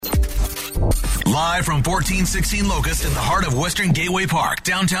Live from 1416 Locust in the heart of Western Gateway Park,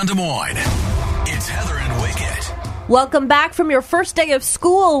 downtown Des Moines. It's Heather and Wicket. Welcome back from your first day of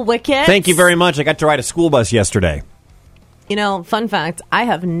school, Wicket. Thank you very much. I got to ride a school bus yesterday. You know, fun fact, I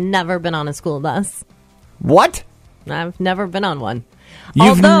have never been on a school bus. What? I've never been on one.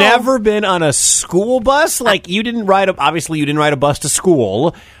 You've never been on a school bus? Like, you didn't ride obviously you didn't ride a bus to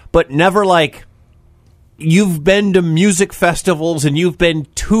school, but never like... You've been to music festivals and you've been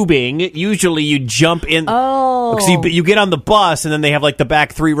tubing. Usually you jump in. Oh. Because you get on the bus and then they have like the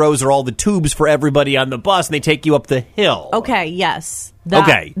back 3 rows are all the tubes for everybody on the bus and they take you up the hill. Okay, yes.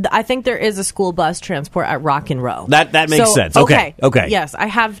 Okay. I think there is a school bus transport at Rock and Row. That makes sense. Okay. Yes, I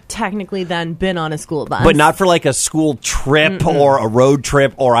have technically then been on a school bus. But not for like a school trip or a road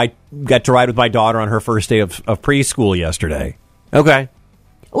trip, or I got to ride with my daughter on her first day of preschool yesterday. Okay.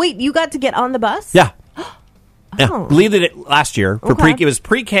 Wait, you got to get on the bus? Yeah. Yeah, Oh. we did it last year. For Okay. it was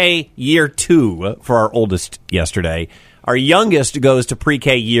pre-K year 2 for our oldest yesterday. Our youngest goes to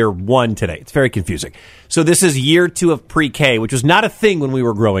pre-K year 1 today. It's very confusing. So this is year 2 of pre-K, which was not a thing when we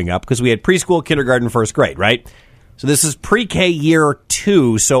were growing up because we had preschool, kindergarten, first grade, right? So this is pre-K year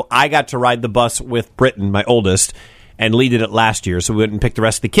 2. So I got to ride the bus with Britton, my oldest, and Lee did it last year. So we went and picked the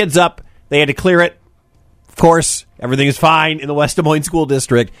rest of the kids up. They had to clear it. Of course, everything is fine in the West Des Moines School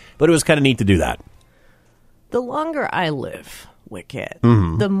District, but it was kind of neat to do that. The longer I live, Wicket,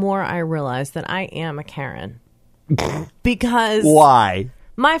 the more I realize that I am a Karen. Because... Why?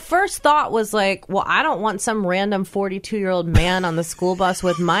 My first thought was like, well, I don't want some random 42-year-old man on the school bus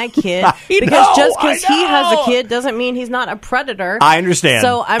with my kid. Because just because he has a kid doesn't mean he's not a predator. I understand.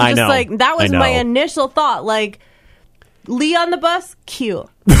 So I'm just like, that was my initial thought. Like, Lee on the bus, cute.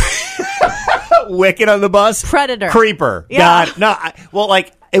 Wicked on the bus? Predator. Creeper. Yeah. God. No,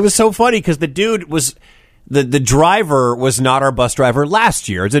 it was so funny because the dude was... The driver was not our bus driver last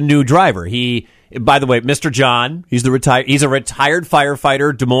year. It's a new driver. He, by the way, Mr. John, he's a retired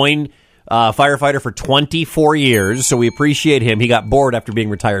firefighter, Des Moines firefighter for 24 years. So we appreciate him. He got bored after being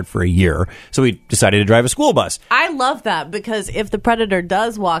retired for a year. So we decided to drive a school bus. I love that because if the predator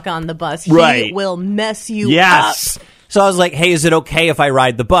does walk on the bus, he will mess you up. Yes. So I was like, hey, is it okay if I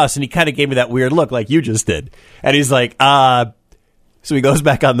ride the bus? And he kind of gave me that weird look like you just did. And he's like, So he goes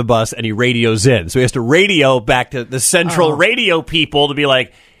back on the bus and he radios in. So he has to radio back to the central radio people to be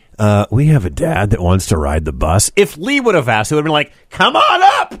like, we have a dad that wants to ride the bus. If Lee would have asked, it would have been like, come on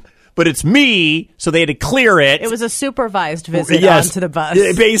up. But it's me, so they had to clear it. It was a supervised visit onto the bus.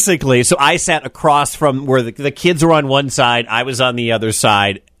 Basically. So I sat across from where the kids were on one side. I was on the other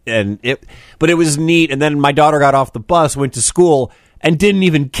side. But it was neat. And then my daughter got off the bus, went to school, and didn't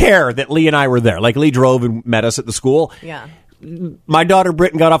even care that Lee and I were there. Like, Lee drove and met us at the school. Yeah. My daughter,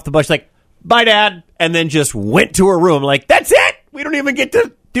 Britton, got off the bus, like, bye, Dad, and then just went to her room. Like, that's it? We don't even get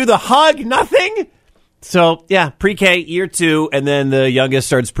to do the hug? Nothing? So, yeah, pre-K year 2, and then the youngest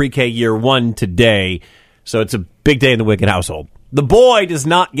starts pre-K year 1 today. So it's a big day in the Wicked household. The boy does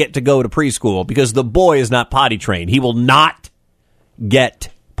not get to go to preschool because the boy is not potty trained. He will not get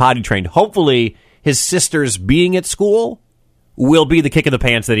potty trained. Hopefully, his sister's being at school will be the kick in the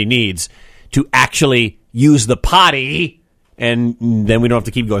pants that he needs to actually use the potty. And then we don't have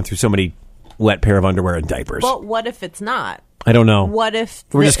to keep going through so many wet pair of underwear and diapers. But what if it's not? I don't know. What if...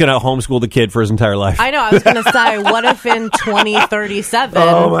 We're just going to homeschool the kid for his entire life. I know. I was going to say, what if in 2037...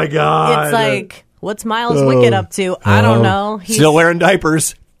 Oh, my God. It's like, what's Miles Wicked up to? I don't know. He's still wearing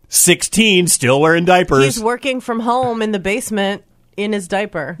diapers. 16, still wearing diapers. He's working from home in the basement in his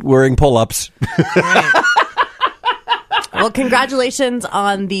diaper. Wearing pull-ups. Right. Well, congratulations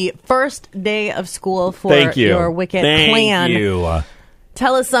on the first day of school for your Wicked plan. Thank you.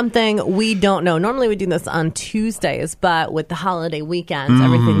 Tell us something we don't know. Normally we do this on Tuesdays, but with the holiday weekends,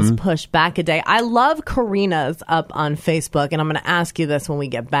 everything's pushed back a day. I love Karina's up on Facebook, and I'm going to ask you this when we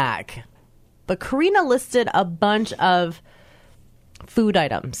get back. But Karina listed a bunch of food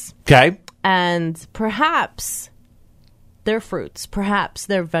items. Okay. And perhaps they're fruits. Perhaps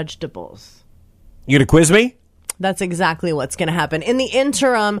they're vegetables. You going to quiz me? That's exactly what's going to happen. In the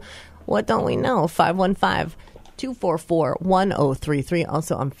interim, what don't we know? 515-244-1033.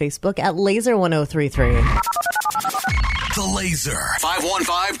 Also on Facebook at Laser1033. The Laser.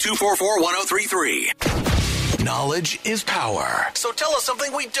 515-244-1033. Knowledge is power. So tell us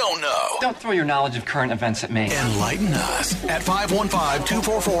something we don't know. Don't throw your knowledge of current events at me. Enlighten us at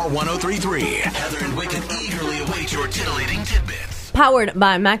 515-244-1033. Heather and Wicked eagerly await your titillating tidbits. Powered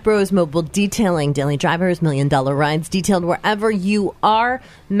by Mac Bros Mobile Detailing. Daily drivers, $1 million rides detailed wherever you are.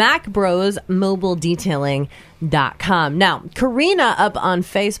 Mac Bros Mobile Detailing.com. Now, Karina up on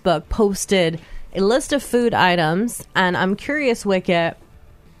Facebook posted a list of food items, and I'm curious, Wicket,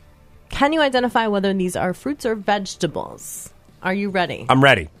 Can you identify whether these are fruits or vegetables? Are you ready? I'm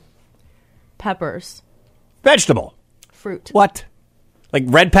ready. Peppers. Vegetable. Fruit. What? Like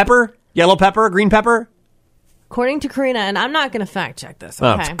red pepper? Yellow pepper? Green pepper? According to Karina, and I'm not going to fact check this,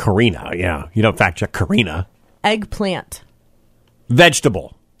 Oh, okay? it's Karina. Yeah, you don't fact check Karina. Eggplant.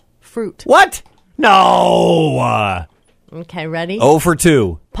 Vegetable. Fruit. What? No. Okay, ready? 0 for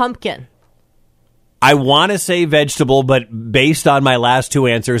 2. Pumpkin. I want to say vegetable, but based on my last two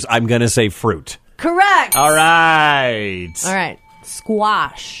answers, I'm going to say fruit. Correct. All right. All right.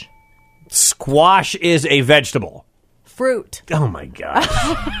 Squash. Squash is a vegetable. Fruit. Oh, my gosh.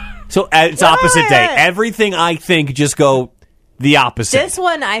 So it's opposite day. Everything I think just go the opposite. This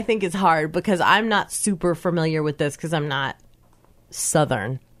one I think is hard because I'm not super familiar with this because I'm not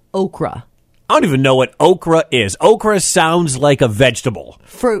Southern. Okra. I don't even know what okra is. Okra sounds like a vegetable.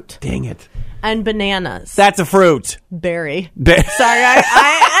 Fruit. Dang it. And bananas. That's a fruit. Berry. Sorry,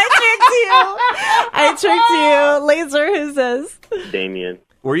 I tricked you. I tricked you. Laser, who says? Damien.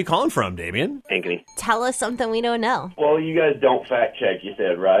 Where are you calling from, Damien? Ankeny. Tell us something we don't know. Well, you guys don't fact check, you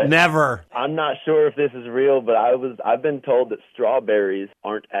said, right? Never. I'm not sure if this is real, but I've been told that strawberries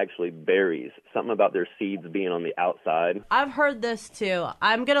aren't actually berries. Something about their seeds being on the outside. I've heard this too.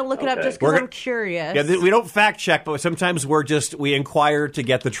 I'm going to look it up just because I'm curious. Yeah, we don't fact check, but sometimes we inquire to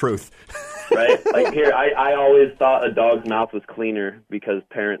get the truth. Right? Like here, I always thought a dog's mouth was cleaner because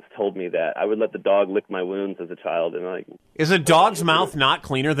parents told me that. I would let the dog lick my wounds as a child, and Is a dog's mouth not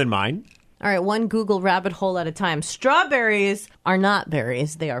cleaner than mine? All right, one Google rabbit hole at a time. Strawberries are not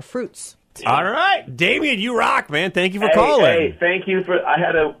berries. They are fruits. All right. Damien, you rock, man. Thank you for calling. Hey, thank you for... I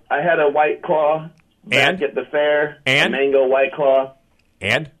had a White Claw back at the fair. And? A mango White Claw.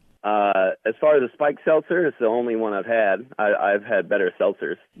 And? As far as the spike seltzer, it's the only one I've had. I've had better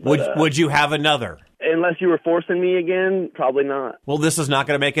seltzers. Would you have another? Unless you were forcing me again, probably not. Well, this is not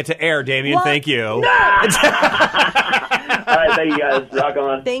going to make it to air, Damien. What? Thank you. All right, thank you guys. Rock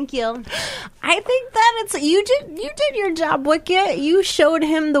on. Thank you. I think that you did your job, Wicket. You showed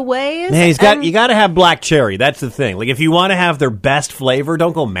him the ways. Man, you got to have black cherry. That's the thing. Like if you want to have their best flavor,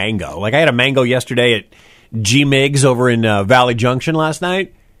 don't go mango. Like I had a mango yesterday at G Migs over in Valley Junction last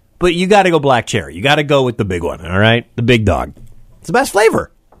night. But you got to go black cherry. You got to go with the big one, all right? The big dog. It's the best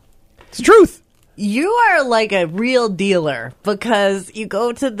flavor. It's the truth. You are like a real dealer because you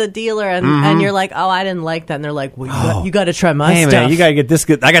go to the dealer and you're like, oh, I didn't like that. And they're like, well, you got to try my stuff. Hey, man, you got to get this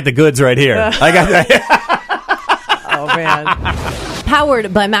good. I got the goods right here. I got that. Oh, man.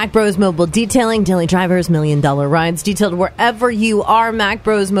 Powered by Mac Bros Mobile Detailing. Daily drivers, $1 million rides. Detailed wherever you are. Mac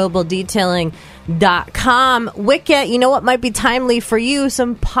Bros Mobile Detailing.com. Wicket, you know what might be timely for you?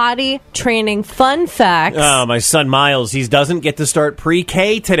 Some potty training fun facts. Oh, my son Miles, he doesn't get to start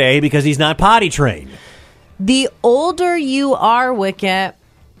pre-K today because he's not potty trained. The older you are, Wicket,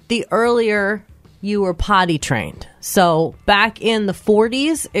 the earlier you were potty trained. So back in the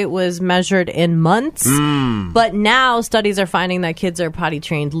 40s, it was measured in months. But now studies are finding that kids are potty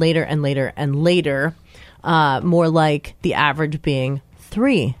trained later and later and later, more like the average being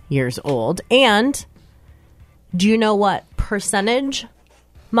 3 years old. And do you know what percentage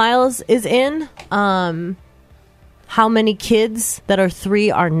Miles is in? How many kids that are 3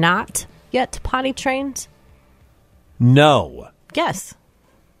 are not yet potty trained? No. Guess.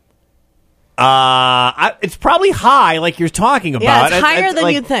 It's probably high, like you're talking about. Yeah, it's higher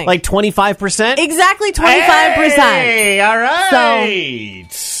than you'd think. Like 25%? Exactly 25%. Hey, all right.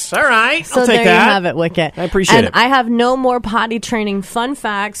 All right, So I'll take there that. you have it, Wicket. I appreciate it. And I have no more potty training fun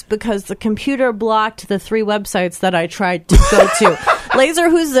facts because the computer blocked the 3 websites that I tried to go to. Laser,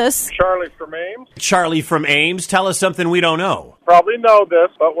 who's this? Charlie from Ames. Charlie from Ames, tell us something we don't know. Probably know this,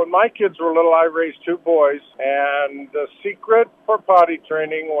 but when my kids were little, I raised 2 boys, and the secret for potty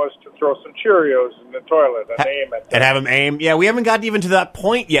training was to throw some Cheerios in the toilet and aim at them. And have him aim. Yeah, we haven't gotten even to that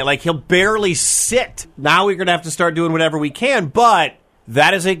point yet. Like, he'll barely sit. Now we're going to have to start doing whatever we can, but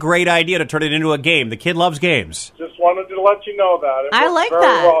that is a great idea to turn it into a game. The kid loves games. Just wanted to let you know that. It I worked like very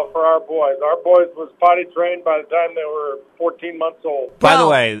that. well for our boys. Our boys was potty trained by the time they were 14 months old. By the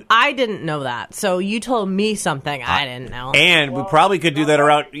Well, way, I didn't know that. So you told me something I didn't know. and we probably could do that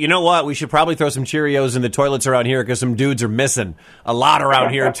around. You know what? We should probably throw some Cheerios in the toilets around here because some dudes are missing a lot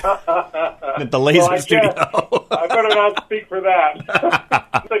around here at the laser Well, I studio. guess I better not speak for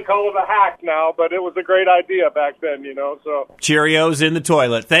that. They call it a hack now, but it was a great idea back then, so Cheerios in the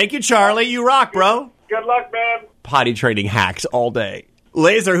toilet. Thank you, Charlie. You rock, bro. good luck, man. Potty training hacks all day.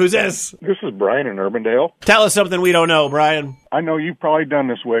 Laser, who's this? This is Brian in Urbandale. Tell us something we don't know, Brian. I know you've probably done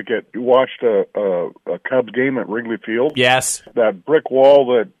this, Wicket. You watched a Cubs game at Wrigley Field. Yes. That brick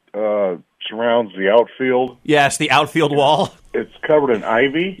wall that surrounds the outfield. Yes, the outfield wall. It's covered in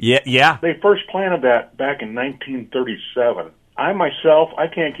ivy. Yeah. They first planted that back in 1937. I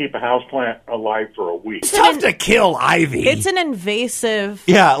can't keep a houseplant alive for a week. It's tough to kill ivy. It's an invasive.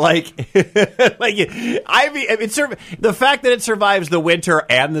 Yeah, like ivy. The fact that it survives the winter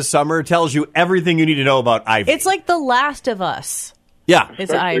and the summer tells you everything you need to know about ivy. It's like The Last of Us. Yeah.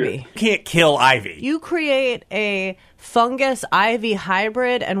 It's ivy. You can't kill ivy. You create a fungus-ivy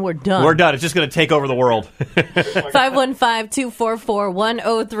hybrid, and we're done. We're done. It's just going to take over the world.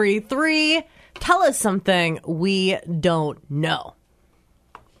 515-244-1033. Tell us something we don't know.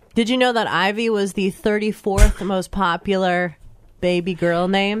 Did you know that Ivy was the 34th most popular baby girl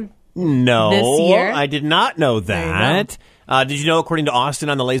name? No. This year? I did not know There that. Did you know, according to Austin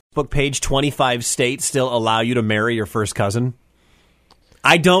on the Facebook page, 25 states still allow you to marry your first cousin?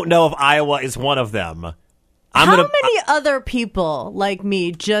 I don't know if Iowa is one of them. How many other people like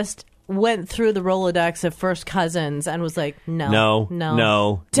me just went through the Rolodex of first cousins and was like, no,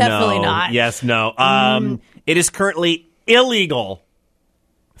 definitely not. Yes, no. It is currently illegal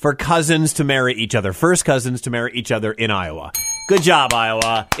for cousins to marry each other, first cousins to marry each other in Iowa. Good job,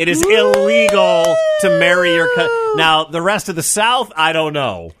 Iowa. It is illegal to marry your cousin. Now, the rest of the South, I don't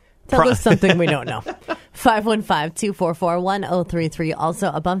know. Tell us something we don't know. 515-244-1033. Also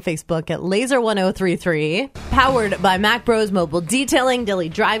up on Facebook at Laser1033. Powered by Mac Bros Mobile Detailing. Daily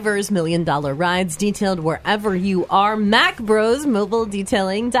drivers, $1 million rides detailed wherever you are.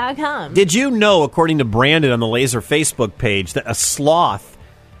 MacBrosMobileDetailing.com. Did you know, according to Brandon on the Laser Facebook page, that a sloth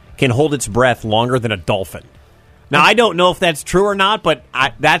can hold its breath longer than a dolphin? Now, I don't know if that's true or not, but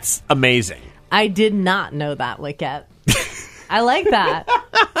that's amazing. I did not know that, Wicket. I like that.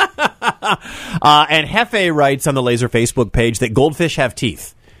 And Hefe writes on the Laser Facebook page that goldfish have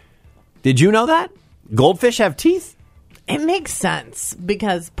teeth. Did you know that? Goldfish have teeth? It makes sense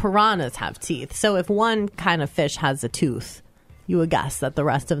because piranhas have teeth. So if one kind of fish has a tooth, you would guess that the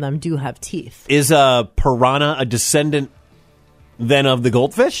rest of them do have teeth. Is a piranha a descendant then of the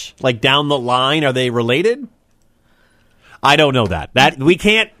goldfish? Like down the line, are they related? I don't know that. We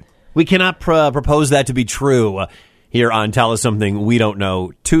cannot propose that to be true here on Tell Us Something We Don't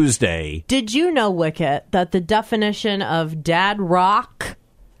Know Tuesday. Did you know, Wicket, that the definition of dad rock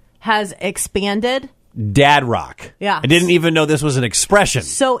has expanded? Dad rock. Yeah. I didn't even know this was an expression.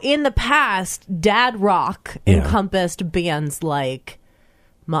 So in the past, dad rock encompassed bands like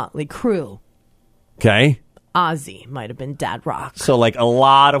Motley Crue. Okay. Ozzy might have been dad rock. So like a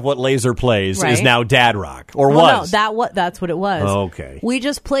lot of what Laser plays is now dad rock. Or was. No, that's what it was. Okay. We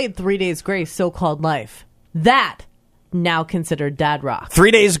just played 3 Days Grace, So-Called Life. That now considered dad rock.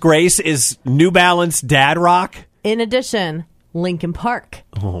 3 Days Grace is New Balance dad rock? In addition, Linkin Park.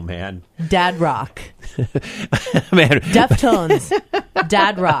 Oh, man. Dad rock. Man. Deftones.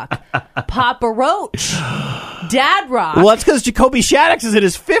 Dad rock. Papa Roach. Dad rock. Well, that's because Jacoby Shaddix is in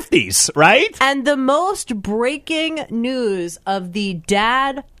his 50s, right? And the most breaking news of the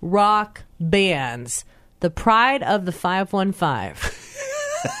dad rock bands, the pride of the 515.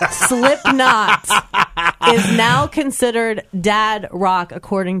 Slipknot is now considered dad rock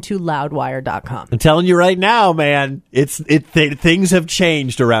according to loudwire.com. I'm telling you right now, man, things have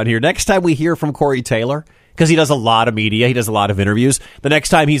changed around here. Next time we hear from Corey Taylor, because he does a lot of media, he does a lot of interviews, the next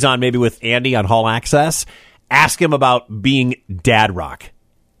time he's on maybe with Andy on Hall Access, ask him about being dad rock.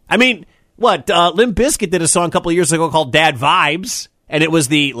 I mean, Limp Bizkit did a song a couple of years ago called Dad Vibes, and it was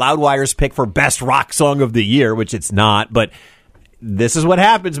the Loudwire's pick for best rock song of the year, which it's not, but this is what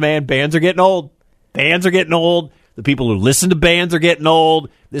happens, man. Bands are getting old. The people who listen to bands are getting old.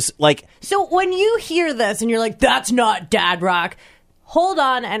 So when you hear this and you're like, that's not dad rock, hold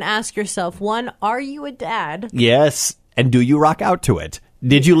on and ask yourself, one, are you a dad? Yes. And do you rock out to it?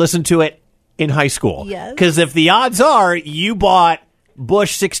 Did you listen to it in high school? Yes. Because if the odds are you bought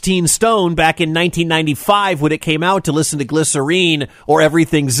Bush 16 Stone back in 1995 when it came out to listen to Glycerine or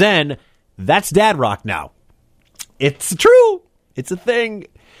Everything Zen, that's dad rock now. It's true. It's a thing.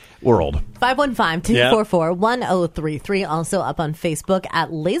 World. 515-244-1033. Also up on Facebook at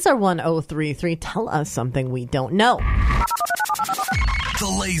Laser1033. Tell us something we don't know.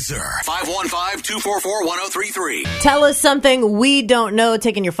 The Laser. 515-244-1033. Tell us something we don't know.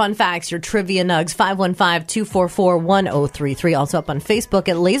 Taking your fun facts, your trivia nugs. 515-244-1033. Also up on Facebook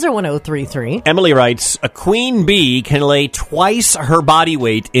at Laser1033. Emily writes, a queen bee can lay twice her body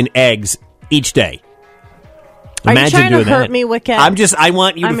weight in eggs each day. Are Imagine you trying doing to hurt that. me, Wicket? I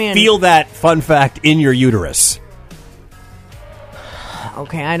want you to feel that fun fact in your uterus.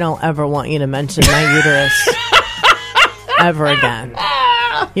 Okay, I don't ever want you to mention my uterus ever again.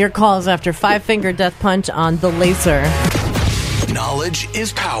 Your calls after Five Finger Death Punch on The Laser. Knowledge knowledge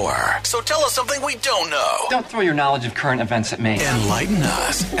is power. So tell us something we don't know. Don't throw your knowledge of current events at me. Enlighten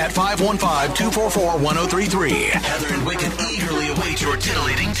us at 515-244-1033. Heather and Wicket eagerly await your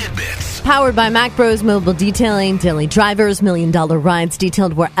titillating tidbits. Powered by Mac Bros Mobile Detailing, daily drivers, $1 million rides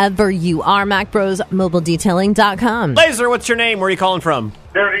detailed wherever you are. MacBrosMobileDetailing.com. Laser, what's your name? Where are you calling from?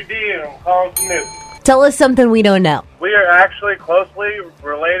 Dirty D, and I'm calling from Newton. Tell us something we don't know. We are actually closely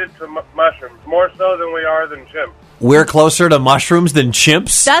related to mushrooms, more so than we are than chimps. We're closer to mushrooms than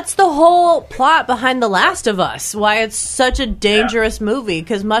chimps? That's the whole plot behind The Last of Us, why it's such a dangerous movie,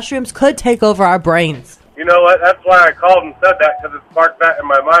 because mushrooms could take over our brains. You know what? That's why I called and said that, because it sparked that in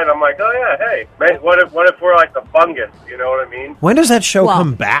my mind. I'm like, oh yeah, hey, what if we're like the fungus? You know what I mean? When does that show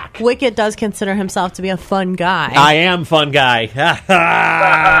come back? Wicket does consider himself to be a fun guy. I am fun guy. With his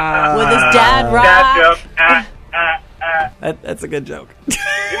dad rock. Dad joke. That's a good joke.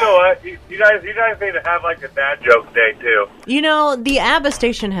 You know what? You guys need to have like a dad joke day too. You know, the ABBA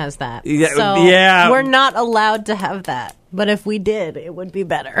station has that. Yeah, so yeah. We're not allowed to have that. But if we did, it would be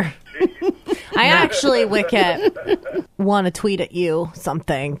better. I actually, Wicket, want to tweet at you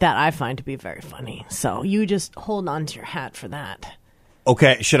something that I find to be very funny. So you just hold on to your hat for that.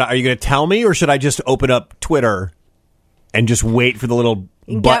 Okay, are you going to tell me, or should I just open up Twitter and just wait for the little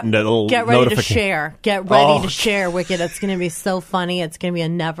button, get ready to share. Get ready to share, Wicket. It's going to be so funny. It's going to be a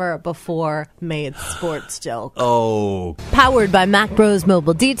never-before-made sports joke. Oh. Powered by Mac Bros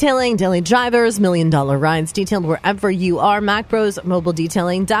Mobile Detailing, daily drivers, $1 million rides detailed wherever you are.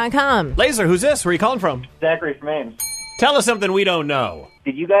 MacBrosMobileDetailing.com. Laser, who's this? Where are you calling from? Zachary from Ames. Tell us something we don't know.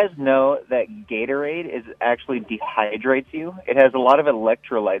 Did you guys know that Gatorade actually dehydrates you? It has a lot of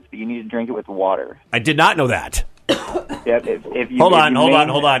electrolytes, but you need to drink it with water. I did not know that. Yep. If you, hold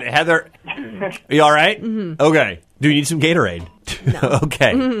on. Heather, are you all right? Mm-hmm. Okay. Do you need some Gatorade? No.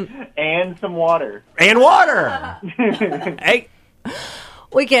 Okay. Mm-hmm. And some water. And water! Hey.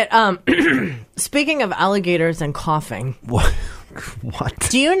 Wicket, speaking of alligators and coughing. What?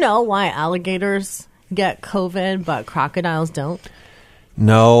 Do you know why alligators get COVID but crocodiles don't?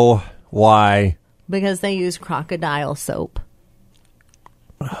 No. Why? Because they use crocodile soap.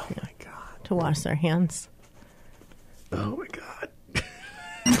 Oh, my God. To wash their hands. Oh, my God.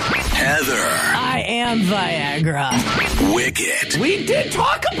 Heather. I am Viagra. Wicket. We did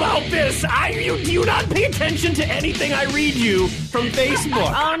talk about this. Do you not pay attention to anything I read you from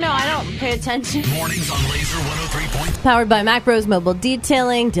Facebook? Oh, no, I don't pay attention. Mornings on Laser 103. Powered by Mac Bros Mobile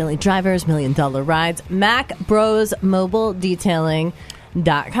Detailing, daily drivers, $1 million rides.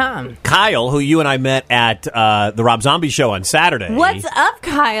 MacBrosMobileDetailing.com. Kyle, who you and I met at the Rob Zombie show on Saturday. What's up,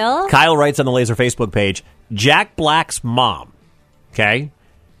 Kyle? Kyle writes on the Laser Facebook page, Jack Black's mom,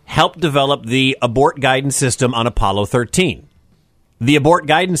 helped develop the abort guidance system on Apollo 13. The abort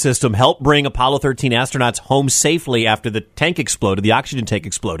guidance system helped bring Apollo 13 astronauts home safely after the tank exploded, the oxygen tank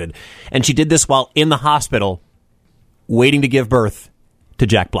exploded. And she did this while in the hospital waiting to give birth to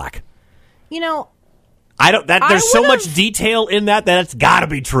Jack Black. You know, there's so much detail in that it's got to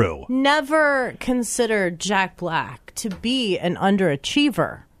be true. Never considered Jack Black to be an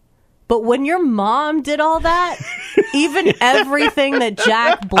underachiever. But when your mom did all that, even everything that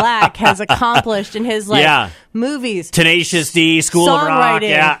Jack Black has accomplished in his movies, Tenacious D, School of Rock,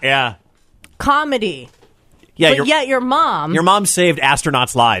 comedy, but yet your mom saved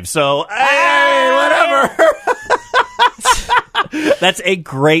astronauts' lives. So hey, whatever. That's a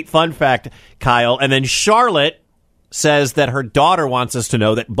great fun fact, Kyle. And then Charlotte says that her daughter wants us to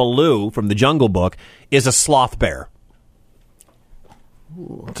know that Baloo from the Jungle Book is a sloth bear.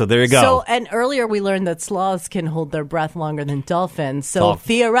 So there you go. So, and earlier we learned that sloths can hold their breath longer than dolphins. So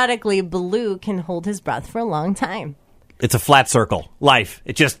theoretically, Baloo can hold his breath for a long time. It's a flat circle. Life.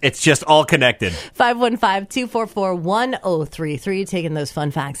 It's just all connected. 515-244-1033. Taking those fun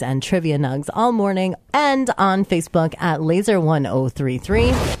facts and trivia nugs all morning and on Facebook at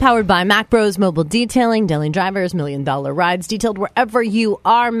Laser1033. Powered by Mac Bros Mobile Detailing. Daily drivers, $1 million rides detailed wherever you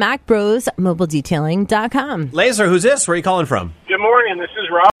are. MacBrosMobileDetailing.com. Laser, who's this? Where are you calling from? Good morning. This is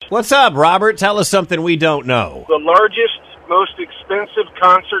Rob. What's up, Robert? Tell us something we don't know. The largest, most expensive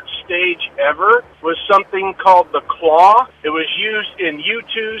concert stage ever was something called the Claw. It was used in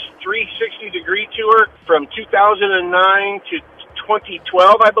U2's 360-degree tour from 2009 to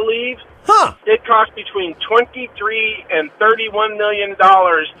 2012, I believe. Huh. It cost between $23 and $31 million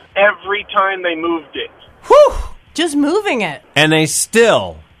every time they moved it. Whew. Just moving it. And they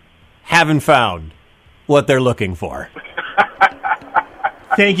still haven't found what they're looking for.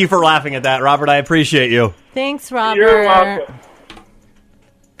 Thank you for laughing at that, Robert. I appreciate you. Thanks, Robert. You're welcome.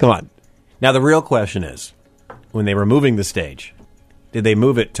 Come on. Now, the real question is, when they were moving the stage, did they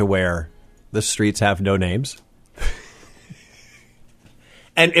move it to where the streets have no names?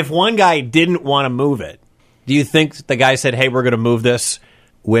 And if one guy didn't want to move it, do you think the guy said, hey, we're going to move this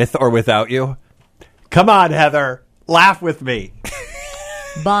with or without you? Come on, Heather. Laugh with me.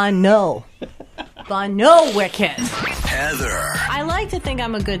 Bono, Wicket. Heather. I like to think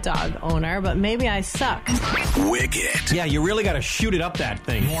I'm a good dog owner, but maybe I suck. Wicket. Yeah, you really got to shoot it up that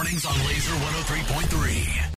thing. Mornings on Laser 103.3.